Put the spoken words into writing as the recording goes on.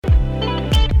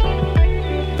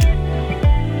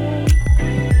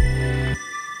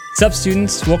What's up,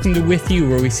 students? Welcome to With You,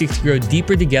 where we seek to grow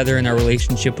deeper together in our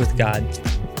relationship with God.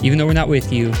 Even though we're not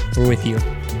with you, we're with you.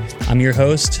 I'm your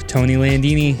host, Tony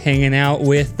Landini, hanging out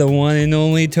with the one and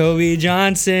only Toby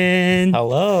Johnson.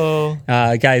 Hello.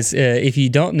 Guys, if you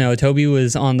don't know, Toby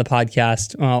was on the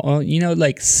podcast,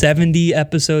 like 70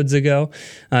 episodes ago.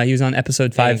 He was on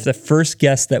episode 5, the first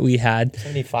guest that we had.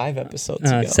 75 episodes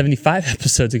ago. 75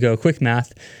 episodes ago, quick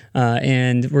math.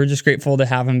 And we're just grateful to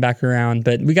have him back around.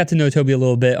 But we got to know Toby a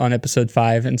little bit on episode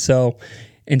 5. And so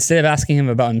instead of asking him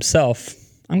about himself,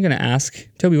 I'm going to ask,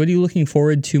 Toby, what are you looking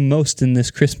forward to most in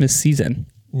this Christmas season?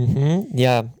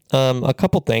 Yeah, a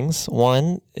couple things.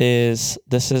 One is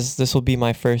this will be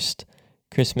my first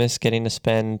Christmas getting to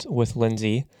spend with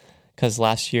Lindsay, because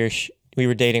last year we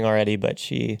were dating already, but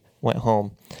she went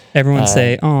home. Everyone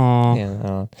say, "Aw."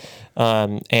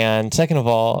 Yeah. And second of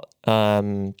all,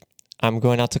 I'm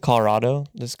going out to Colorado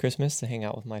this Christmas to hang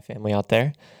out with my family out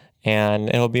there, and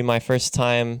it'll be my first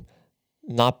time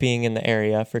not being in the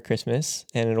area for Christmas,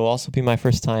 and it'll also be my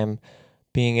first time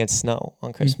being in snow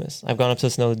on Christmas. I've gone up to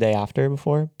snow the day after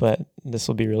before, but this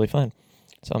will be really fun.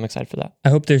 So I'm excited for that. I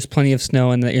hope there's plenty of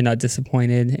snow and that you're not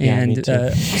disappointed. Yeah, and me too.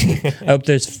 I hope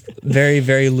there's very,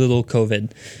 very little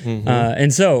COVID.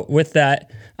 And so with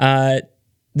that,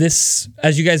 this,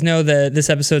 as you guys know, this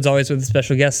episode's always with the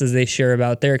special guests as they share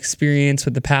about their experience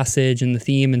with the passage and the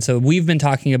theme. And so we've been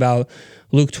talking about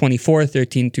Luke 24,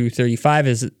 13 through 35,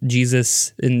 as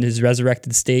Jesus in his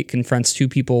resurrected state confronts two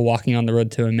people walking on the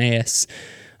road to Emmaus.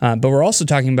 But we're also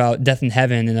talking about death and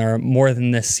heaven in our More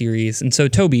Than This series. And so,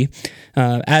 Toby,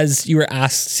 as you were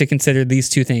asked to consider these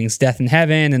two things, death and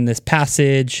heaven and this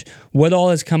passage, what all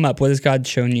has come up? What has God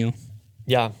shown you?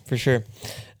 Yeah, for sure.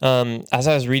 As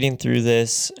I was reading through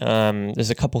this,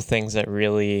 there's a couple things that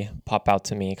really pop out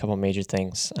to me, a couple major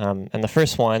things. And the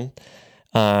first one,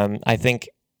 I think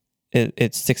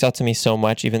it sticks out to me so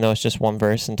much, even though it's just one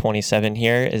verse in 27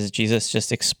 here, is Jesus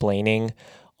just explaining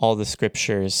all the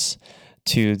scriptures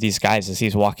to these guys as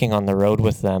he's walking on the road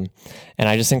with them. And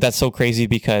I just think that's so crazy,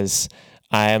 because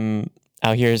I'm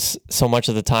out here so much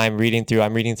of the time I'm reading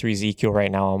through Ezekiel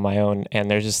right now on my own, and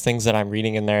there's just things that I'm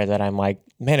reading in there that I'm like,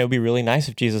 man, it would be really nice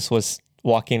if Jesus was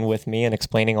walking with me and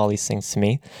explaining all these things to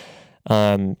me.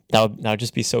 That would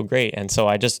just be so great. And so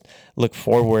I just look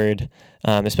forward,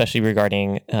 especially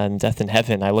regarding death and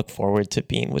heaven, I look forward to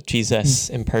being with Jesus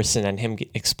in person and him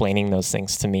explaining those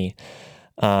things to me.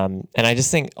 And I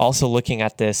just think also looking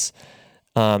at this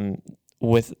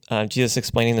with Jesus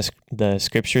explaining the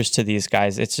scriptures to these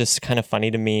guys, it's just kind of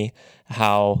funny to me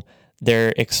how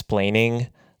they're explaining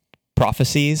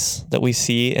prophecies that we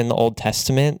see in the Old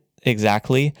Testament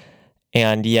exactly,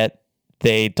 and yet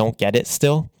they don't get it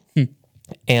still.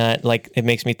 And like, it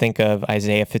makes me think of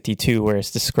Isaiah 52, where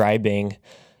it's describing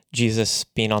Jesus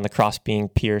being on the cross, being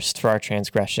pierced for our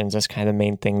transgressions. That's kind of the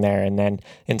main thing there. And then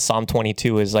in Psalm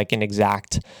 22 is like an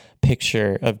exact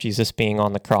picture of Jesus being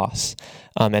on the cross.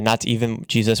 And that's even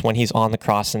Jesus when he's on the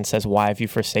cross and says, "Why have you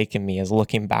forsaken me?" is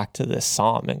looking back to this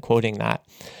Psalm and quoting that.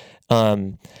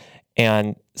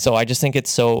 And so I just think it's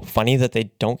so funny that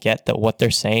they don't get that what they're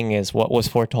saying is what was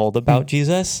foretold about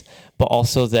Jesus, but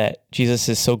also that Jesus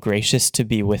is so gracious to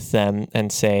be with them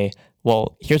and say,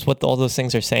 well, here's what all those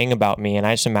things are saying about me. And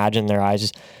I just imagine their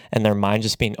eyes and their mind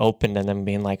just being opened and them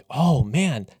being like, oh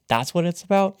man, that's what it's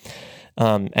about.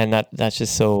 And that's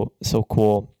just so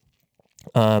cool.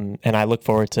 And I look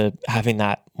forward to having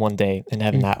that one day and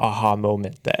having that aha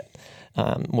moment that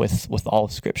with all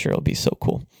of Scripture, it'll be so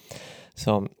cool.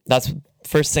 So that's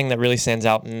first thing that really stands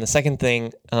out. And the second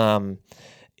thing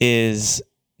is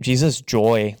Jesus'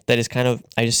 joy that is kind of,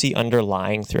 I just see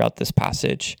underlying throughout this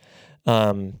passage,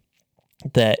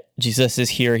 that Jesus is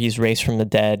here, he's raised from the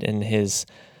dead, and his,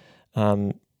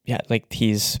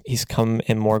 he's come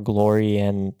in more glory,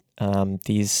 and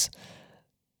he's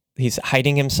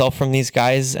hiding himself from these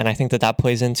guys. And I think that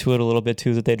plays into it a little bit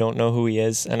too, that they don't know who he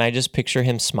is. And I just picture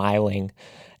him smiling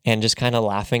and just kind of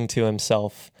laughing to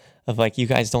himself of like, you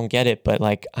guys don't get it, but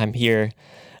like, I'm here.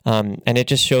 And it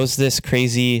just shows this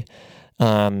crazy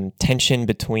tension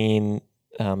between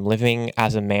living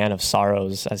as a man of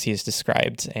sorrows, as he is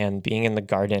described, and being in the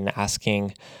garden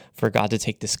asking for God to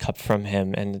take this cup from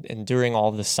him, and enduring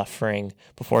all the suffering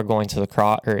before going to the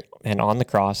cross and on the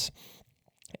cross.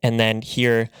 And then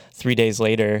here 3 days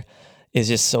later is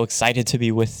just so excited to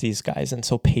be with these guys and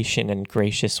so patient and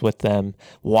gracious with them,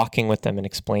 walking with them and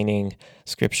explaining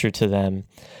scripture to them.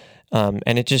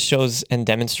 And it just shows and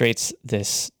demonstrates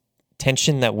this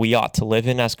tension that we ought to live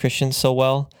in as Christians so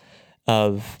well,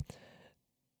 of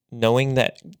knowing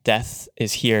that death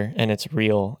is here and it's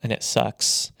real and it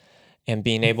sucks, and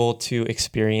being able to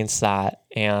experience that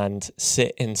and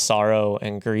sit in sorrow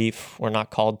and grief. We're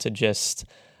not called to just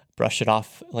brush it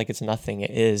off like it's nothing.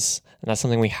 It is. And that's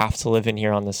something we have to live in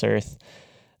here on this earth.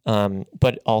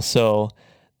 But also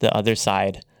the other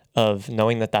side of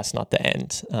knowing that that's not the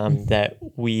end, that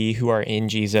we who are in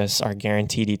Jesus are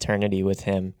guaranteed eternity with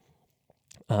him.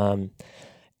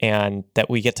 And that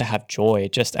we get to have joy,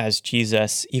 just as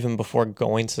Jesus, even before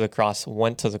going to the cross,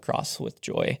 went to the cross with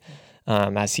joy,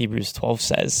 as Hebrews 12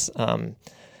 says.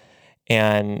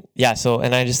 And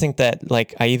I just think that,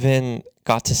 like, I even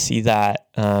got to see that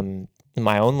in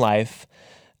my own life.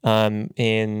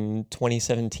 In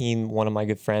 2017, one of my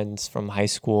good friends from high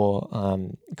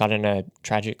school got in a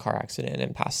tragic car accident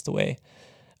and passed away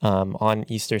on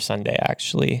Easter Sunday,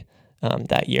 actually,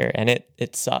 that year. And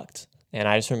it sucked. And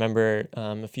I just remember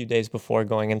a few days before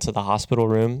going into the hospital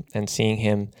room and seeing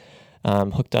him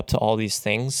hooked up to all these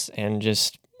things and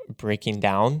just breaking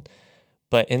down.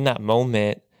 But in that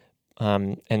moment,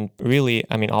 and really,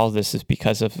 I mean, all of this is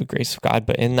because of the grace of God,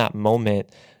 but in that moment,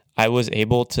 I was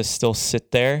able to still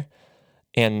sit there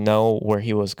and know where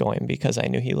he was going because I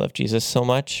knew he loved Jesus so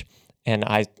much. And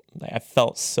I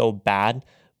felt so bad,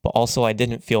 but also I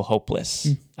didn't feel hopeless.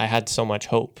 I had so much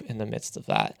hope in the midst of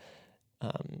that.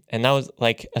 And that was,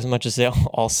 like, as much as it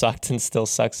all sucked and still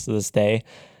sucks to this day,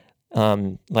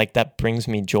 like, that brings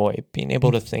me joy, being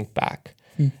able to think back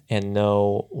and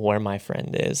know where my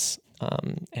friend is,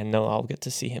 and know I'll get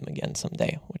to see him again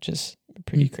someday, which is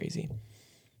pretty crazy.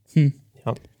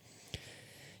 Yep.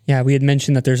 Yeah, we had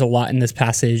mentioned that there's a lot in this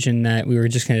passage and that we were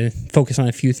just going to focus on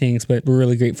a few things, but we're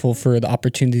really grateful for the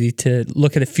opportunity to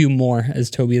look at a few more as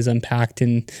Toby has unpacked,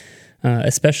 and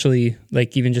especially,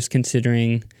 like, even just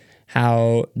considering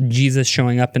how Jesus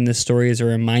showing up in this story is a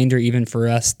reminder even for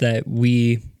us that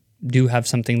we do have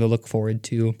something to look forward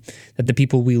to, that the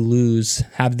people we lose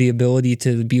have the ability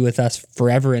to be with us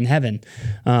forever in heaven,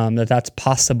 that's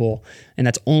possible, and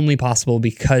that's only possible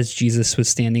because Jesus was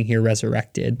standing here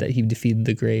resurrected, that he defeated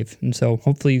the grave. And so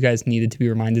hopefully you guys needed to be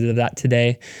reminded of that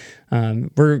today.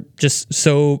 We're just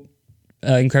so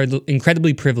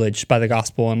incredibly privileged by the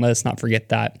gospel, and let us not forget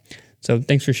that. So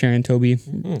thanks for sharing, Toby.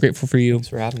 Grateful for you. Thanks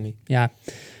for having me. Yeah.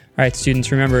 All right,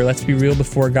 students, remember, let's be real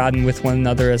before God and with one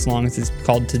another as long as it's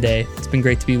called today. It's been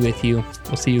great to be with you.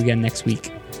 We'll see you again next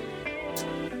week.